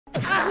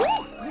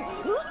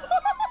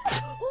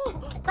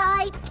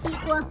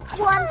equals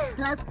 1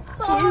 plus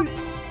 4.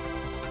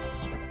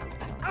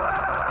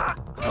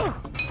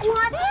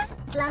 1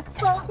 plus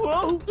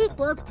 4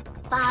 equals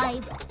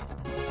 5.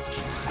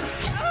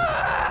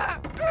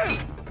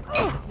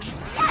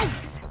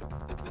 Yikes!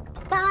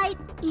 5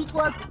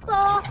 equals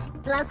 4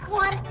 plus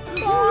 1.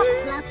 4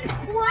 plus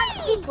 1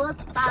 equals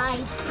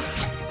 5.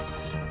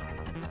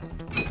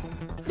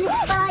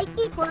 5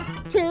 equals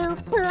 2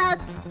 plus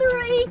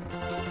 3.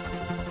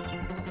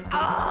 2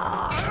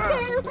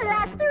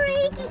 plus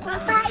 3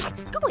 equals 5.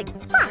 It's going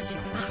far too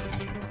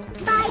fast.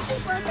 5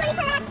 equals 3.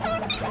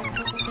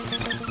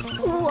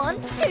 1,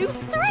 2,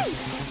 3.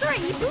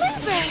 3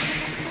 bluebirds.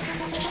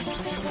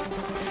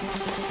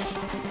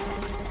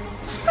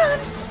 Run!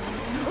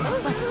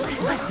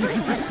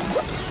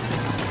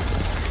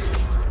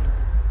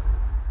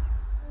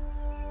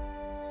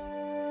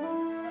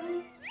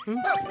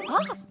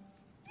 Oh,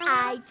 I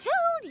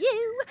told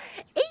you!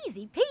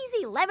 Easy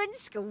peasy lemon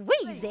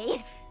squeezy.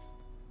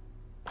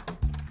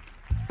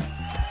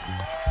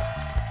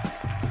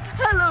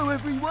 Hello,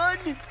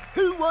 everyone.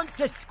 Who wants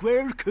a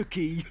square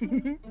cookie?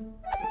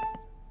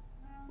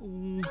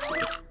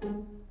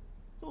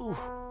 Oh,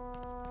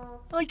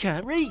 I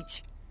can't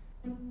reach.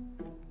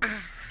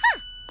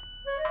 Aha!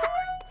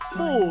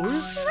 4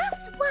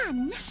 Plus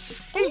 1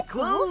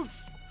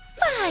 equals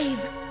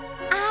 5.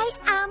 I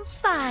am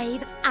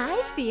 5.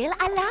 I feel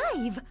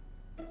alive.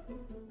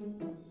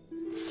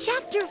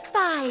 Chapter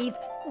 5,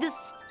 The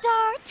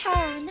Star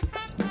Turn.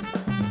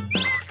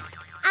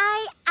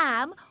 I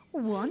am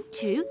 1,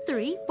 2,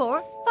 3,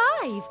 4,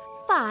 5.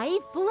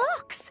 5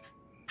 blocks.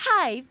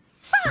 High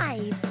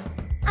 5.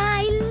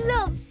 I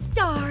love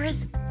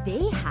stars.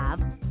 They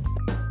have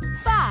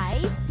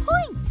 5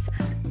 points,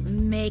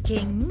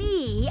 making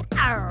me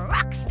a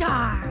rock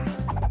star.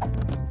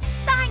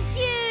 Thank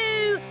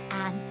you,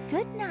 and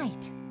good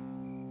night.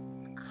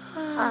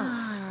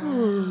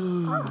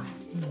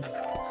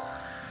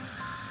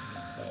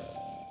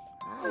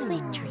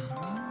 Sweet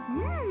dreams.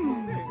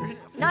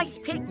 nice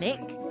picnic.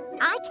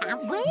 I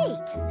can't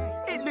wait.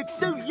 It looks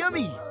so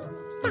yummy.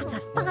 That's a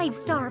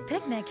 5-star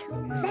picnic.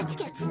 Let's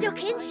get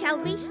stuck in, shall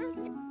we?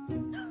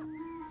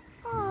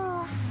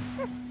 Oh,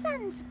 the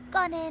sun's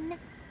gone in.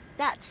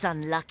 That's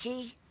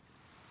unlucky.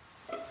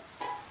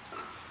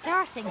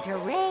 Starting to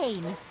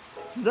rain.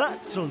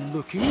 That's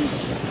unlucky.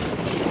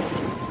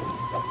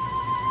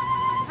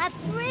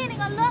 It's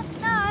raining a lot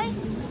now.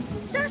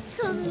 That's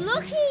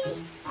unlucky.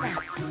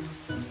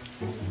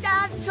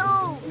 Stand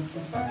tall.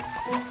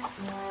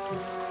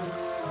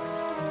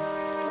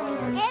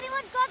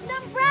 Anyone got an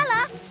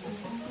umbrella?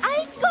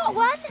 I got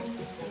one.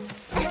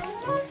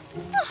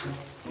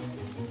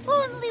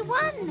 Only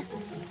one.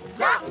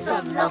 That's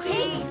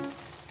unlucky.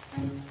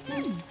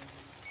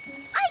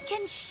 I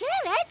can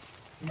share it.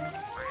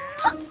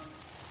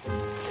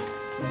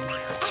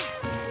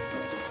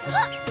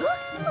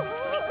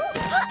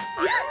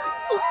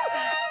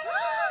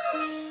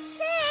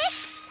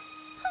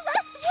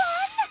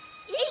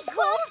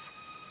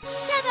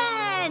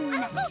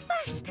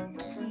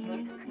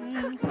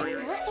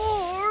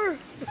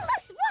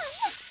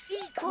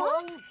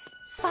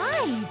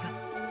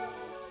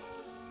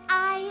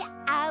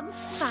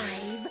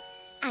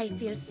 I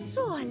feel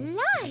so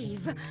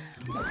alive.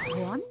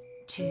 1,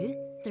 2,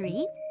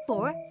 3,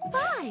 4,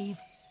 5. 5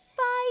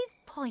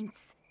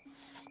 points.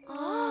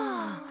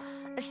 Oh,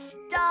 a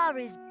star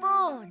is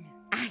born.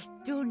 I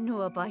don't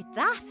know about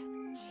that.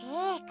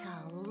 Take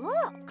a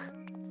look.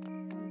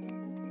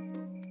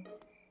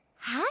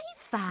 High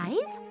 5.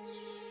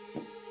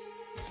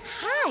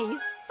 High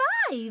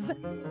 5.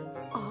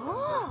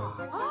 Oh.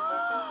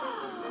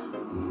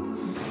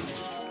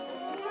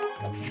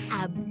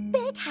 A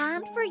big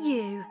hand for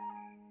you.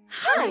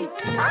 High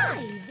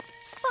 5.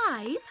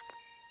 5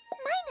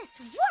 minus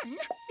 1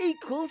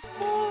 equals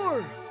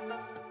 4.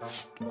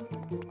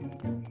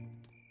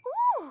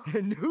 Ooh.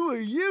 And who are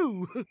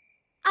you?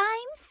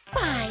 I'm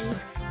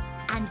 5,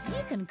 and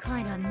you can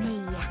count on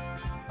me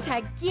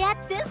to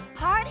get this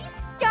party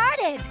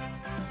started.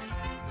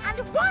 And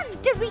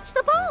 1 to reach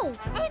the ball.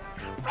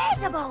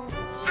 Incredible.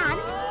 And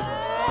it's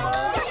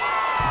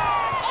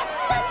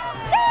a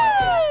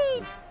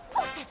save.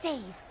 What a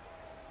save.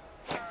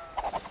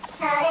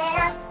 Cut it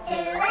up to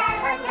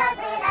 11 'cause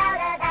we're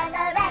louder than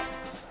the rest.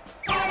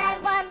 10 and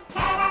 1,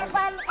 10 and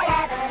 1,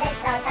 11 is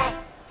the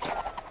best.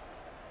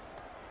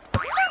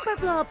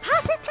 Numberblob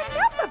passes to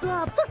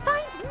Numberblob, who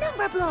finds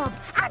Numberblob.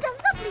 And a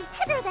lovely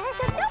header there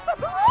to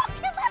Numberblob.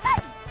 11.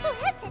 Who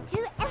hits it to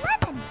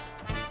 11.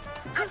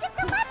 And it's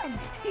 11.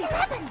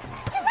 11.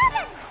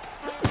 11.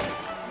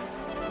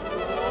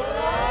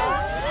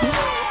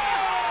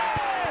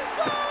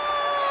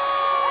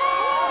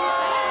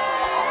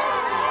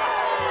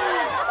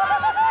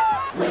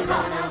 We're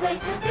on our way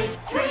to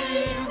victory,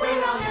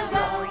 we're on a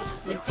roll.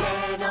 With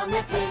 10 on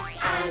the pitch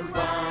and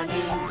 1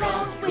 in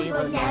goal. We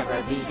will never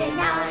be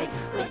denied,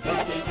 we'll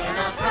take it in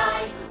our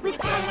stride. With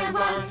 10 and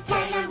 1,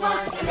 10 and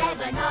 1,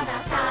 11 on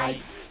our side.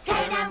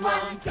 10 and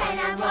 1, 10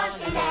 and 1,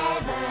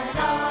 11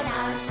 on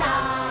our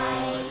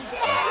side.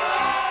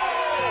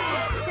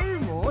 Two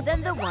more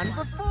than the one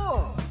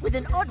before, with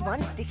an odd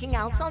one sticking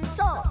out on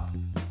top.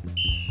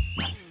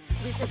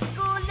 With the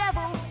score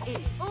level,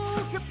 it's all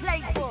to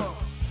play for.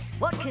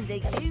 What can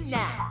they do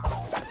now?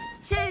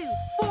 2,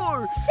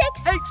 4, 6,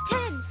 8,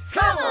 10.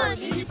 Come on,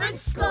 even,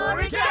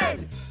 score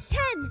again.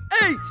 10,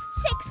 8, 6,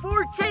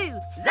 4, 2.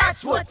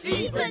 That's what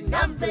even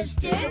numbers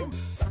do. 1,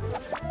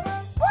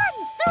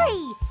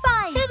 3,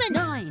 5, 7,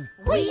 9,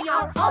 We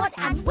are odd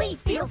and we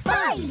feel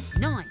fine.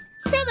 9,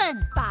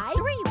 7, 5,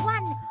 3,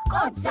 1.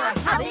 Odds are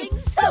having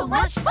so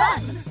much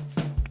fun.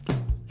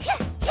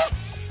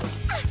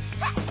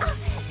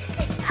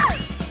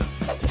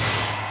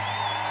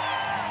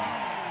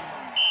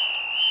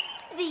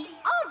 The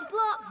odd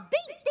blocks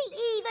beat the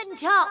even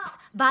tops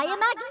by a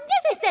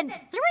magnificent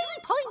 3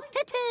 points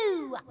to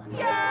 2.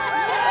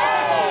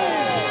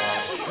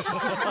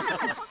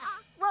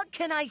 What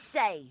can I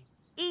say?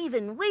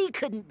 Even we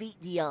couldn't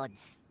beat the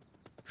odds.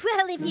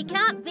 Well, if you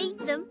can't beat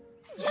them,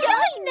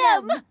 Join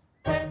them!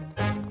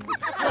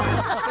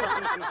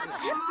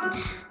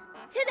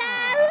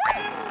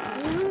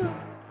 ta-da!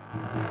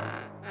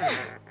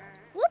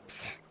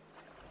 Whoops.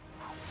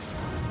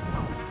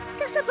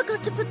 Guess I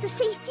forgot to put the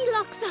safety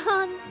locks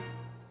on.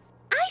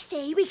 I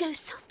say we go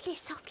softly,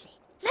 softly.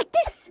 Like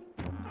this.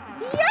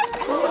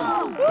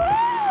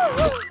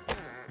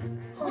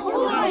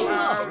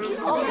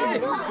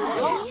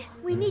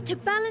 We need to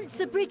balance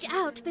the bridge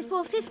out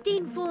before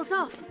 15 falls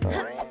off.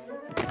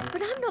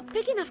 But I'm not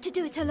big enough to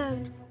do it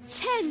alone.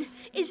 10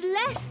 is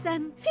less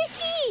than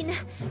 15.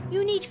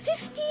 You need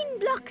 15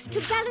 blocks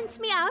to balance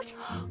me out.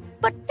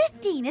 But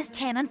 15 is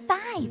 10 and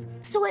 5.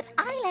 So if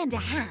I lend a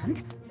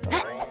hand...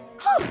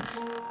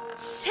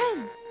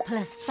 10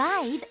 plus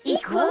 5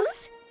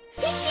 equals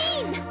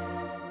 15.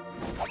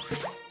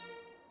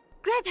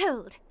 Grab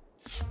hold.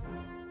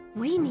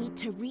 We need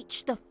to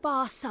reach the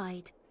far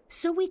side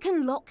so we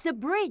can lock the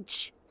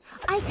bridge.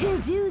 I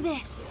can do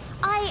this.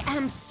 I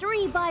am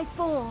 3 by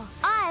 4.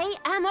 I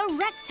am a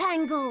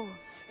rectangle.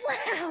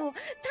 Wow,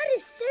 that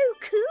is so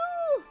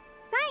cool.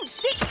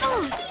 Thanks.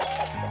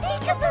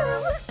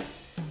 Peekaboo!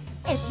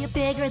 If you're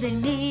bigger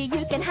than me,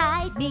 you can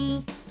hide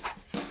me.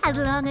 As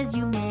long as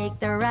you make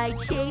the right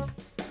shape.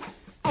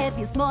 If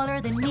you're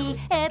smaller than me,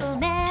 it'll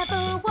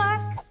never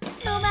work.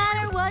 No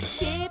matter what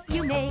shape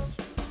you make.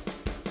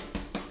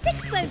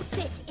 6 won't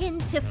fit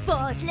into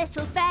 4's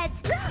little bed.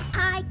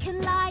 I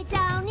can lie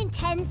down in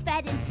 10's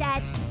bed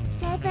instead.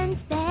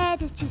 7's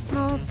bed is too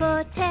small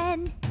for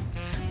 10.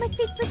 My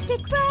feet will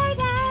stick right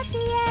at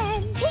the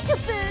end.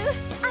 Peekaboo,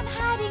 I'm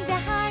hiding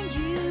behind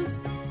you.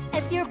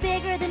 If you're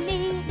bigger than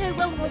me, no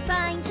one will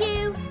find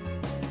you.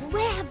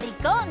 where have they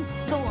gone?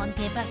 Go on,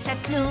 give us a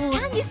clue.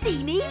 Can you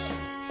see me?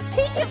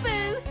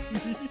 Peekaboo.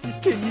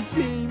 Can you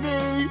see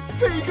me?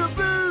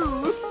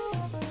 Peekaboo!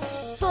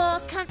 4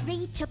 can't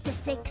reach up to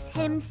 6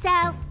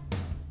 himself.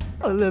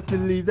 I'll have to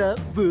leave that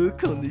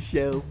book on the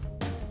shelf.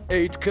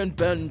 8 can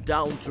bend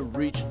down to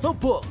reach the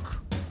book.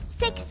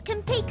 6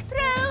 can peek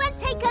through and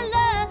take a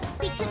look.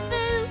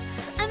 Peekaboo,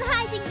 I'm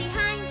hiding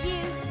behind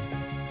you.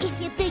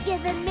 If you're bigger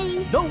than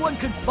me, No one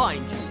can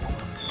find you.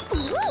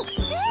 ooh,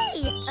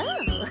 hey,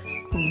 oh.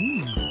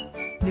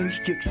 Nice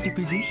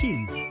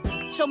juxtaposition.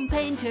 Some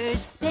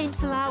painters paint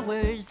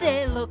flowers,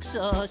 they look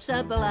so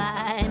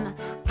sublime.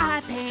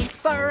 I paint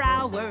for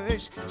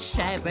hours,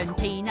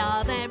 17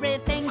 of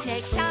everything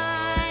takes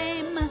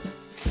time.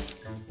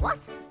 What?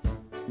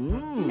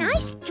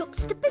 Nice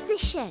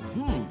juxtaposition.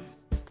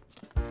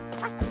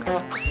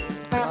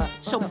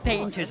 Some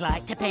painters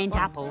like to paint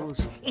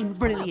apples in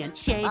brilliant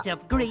shades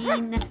of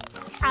green.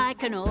 I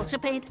can also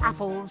paint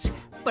apples,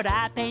 but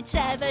I paint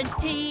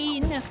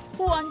 17.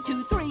 1,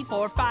 2, 3,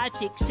 4, 5,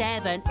 6,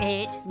 7,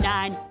 8,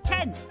 9,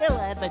 10,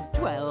 11,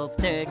 12,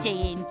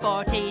 13,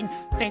 14,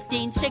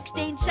 15,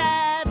 16,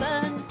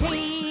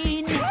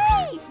 17.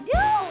 Hey,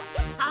 no!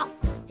 Get off,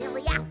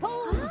 silly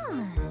apples!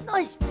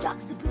 Nice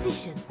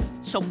juxtaposition.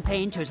 Some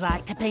painters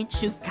like to paint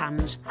soup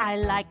cans. I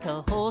like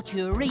a whole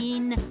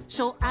tureen,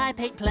 so I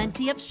paint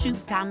plenty of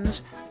soup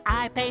cans.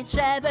 I paint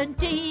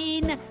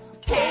 17.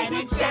 10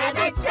 and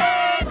 7,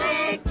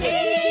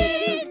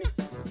 17!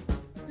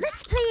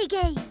 Let's play a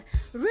game.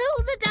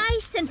 Roll the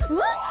dice and...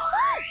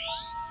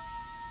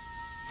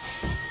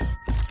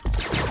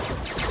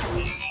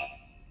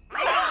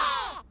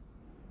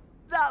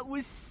 That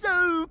was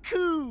so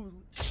cool.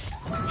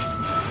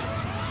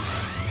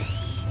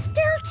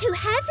 Still too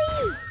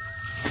heavy.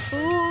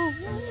 Oh.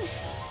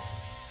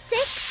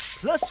 6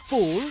 Plus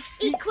 4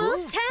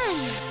 equals 10.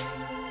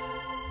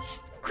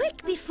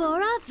 Quick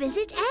before our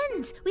visit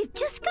ends. We've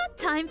just got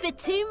time for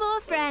 2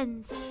 more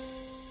friends.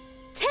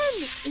 10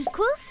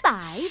 equals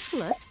 5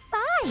 plus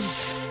 5.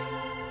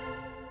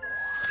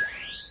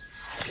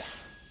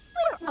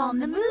 We're on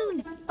the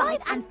moon. 5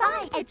 and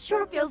 5. It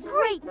sure feels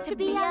great to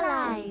be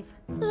alive.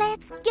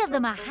 Let's give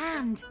them a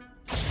hand.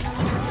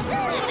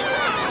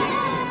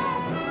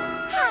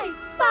 High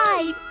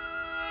 5.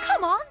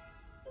 Come on.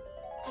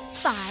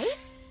 5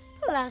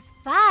 plus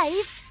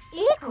 5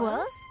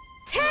 equals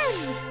 10.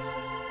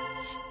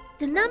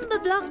 The number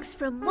blocks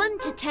from 1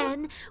 to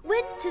 10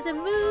 went to the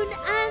moon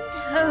and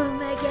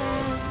home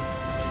again.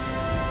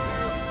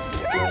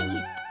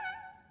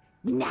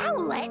 Now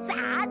let's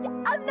add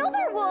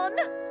another one.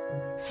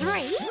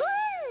 3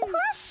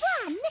 plus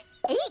 1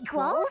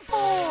 equals 4.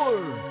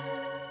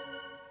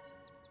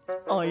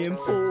 I am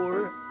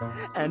 4,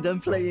 and I'm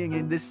playing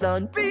in the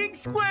sun being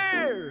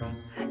square.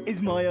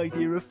 Is my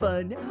idea of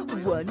fun.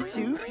 1,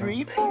 2,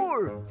 3,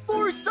 4.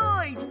 4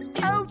 sides.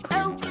 Ouch,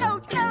 ouch,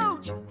 ouch,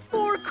 ouch.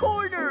 4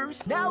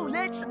 corners. Now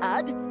let's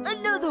add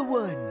another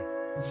one.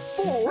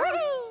 4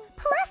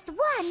 plus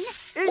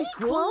 1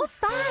 equals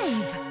 5.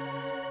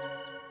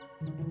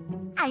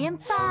 I am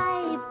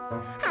 5,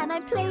 and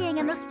I'm playing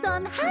in the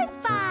sun. High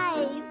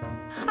fives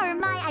are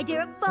my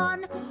idea of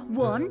fun.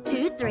 1,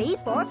 2, 3,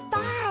 4,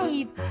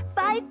 5.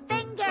 5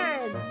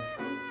 fingers.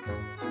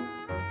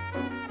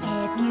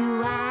 If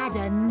you add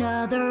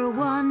another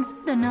one,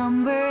 the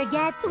number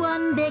gets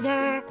 1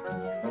 bigger.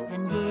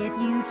 And if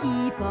you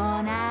keep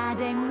on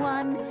adding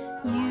 1,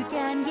 you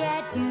can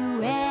get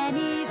to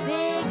any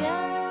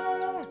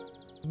figure.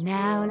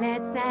 Now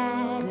let's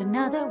add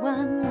another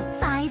one.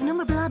 5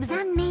 number blobs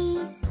and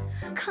me,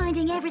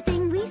 counting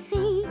everything we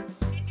see.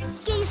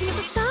 Gazing at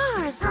the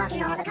stars,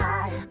 Honking all the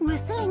cars.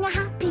 whistling a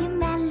happy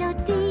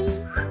melody.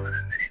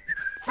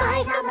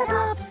 5 number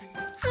blobs.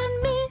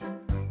 And me.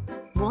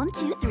 1,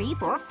 2, 3,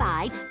 4,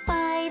 5.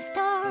 5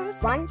 stars.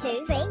 1,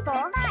 2, 3, 4,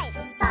 5.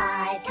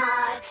 5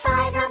 cars.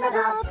 5 number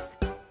blobs.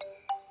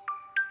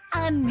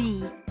 And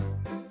me.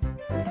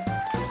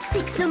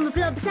 6 number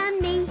blobs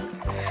and me,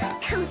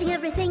 counting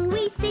everything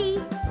we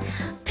see.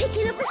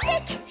 Picking up a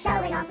stick,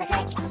 Showing off the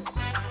trick.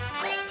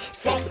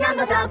 6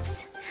 number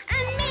blobs.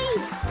 And me.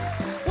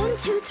 1,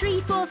 2,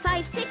 3, 4,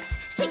 5, 6.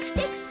 6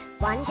 sticks.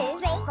 1, 2, 3,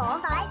 4,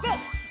 5,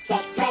 6.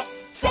 6 tricks.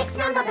 6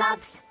 number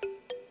blobs.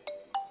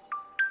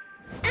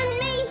 And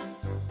me.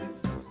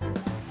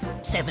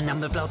 7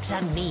 number blocks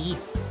and me,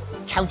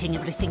 counting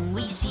everything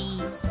we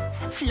see.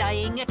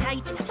 Flying a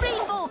kite,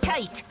 rainbow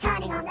kite.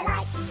 Turning on the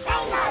lights.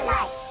 Rainbow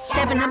light.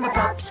 7 number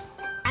blocks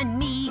and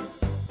me.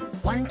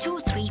 1, 2,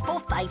 3, 4,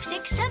 5,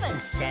 6, 7.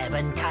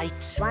 7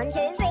 kites. 1,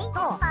 2, 3,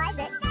 4, 5,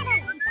 6,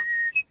 7.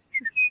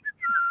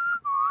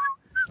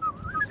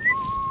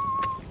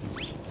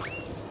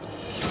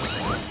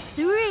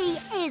 Three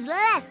is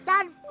less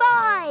than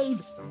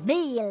 5.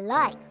 Me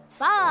like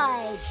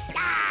 5.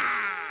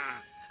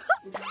 Ah!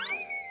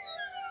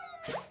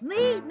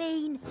 Me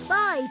mean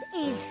 5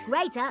 is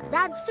greater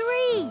than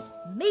 3.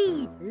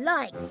 Me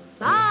like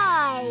 5.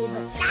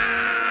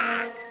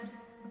 Ah!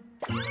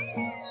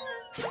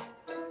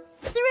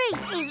 3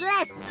 is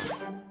less.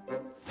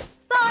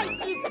 5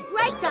 is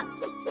greater.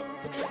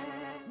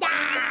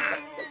 Ah!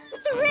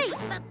 3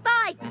 but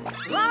 5.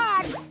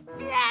 1.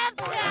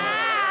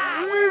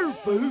 Ah! We're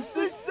both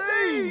the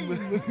same.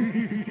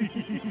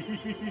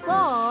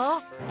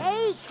 4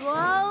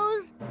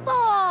 equals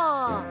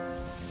 4.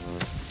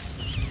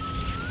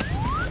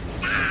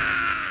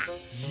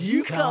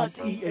 You can't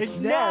eat us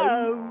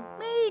now.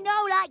 Me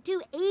no like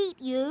to eat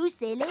you,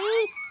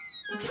 silly.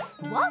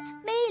 What?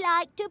 Me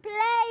like to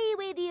play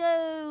with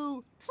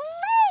you.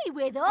 Play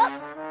with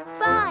us?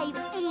 5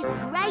 is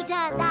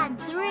greater than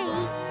 3.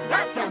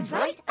 That sounds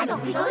right, and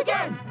off we go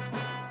again.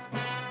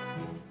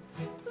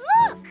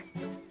 Look!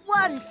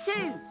 1,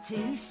 2,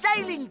 2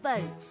 sailing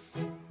boats.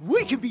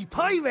 We can be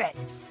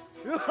pirates.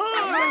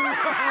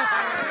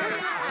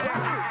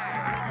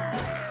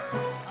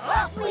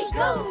 Off we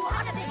go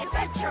on a big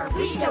adventure.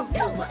 We don't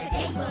know what the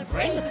day will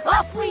bring.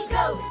 Off we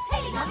go,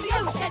 sailing on the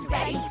ocean.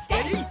 Ready,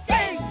 steady,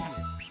 sing.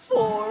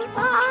 4,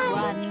 5,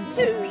 1,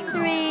 2,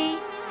 3.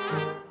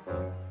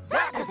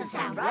 That doesn't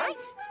sound right.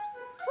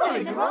 We're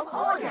in the wrong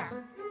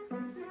order.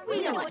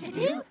 We know what to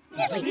do.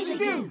 Diddly diddly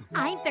do.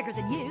 I'm bigger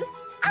than you.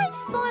 I'm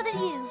smaller than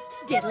you.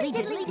 Diddly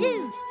diddly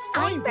do.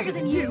 I'm bigger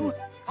than you.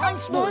 I'm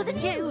smaller than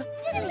you.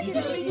 Diddly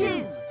diddly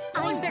do.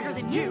 I'm bigger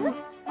than you.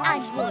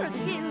 I'm smaller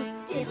than you.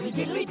 Diddly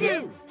diddly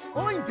do.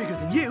 I'm bigger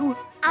than you.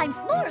 I'm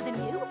smaller than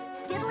you.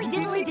 Diddly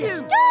diddly do.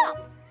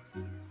 Stop!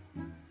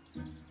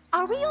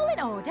 Are we all in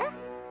order?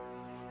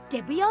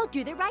 Did we all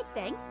do the right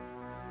thing?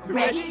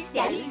 Ready,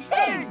 steady,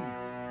 sing.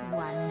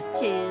 1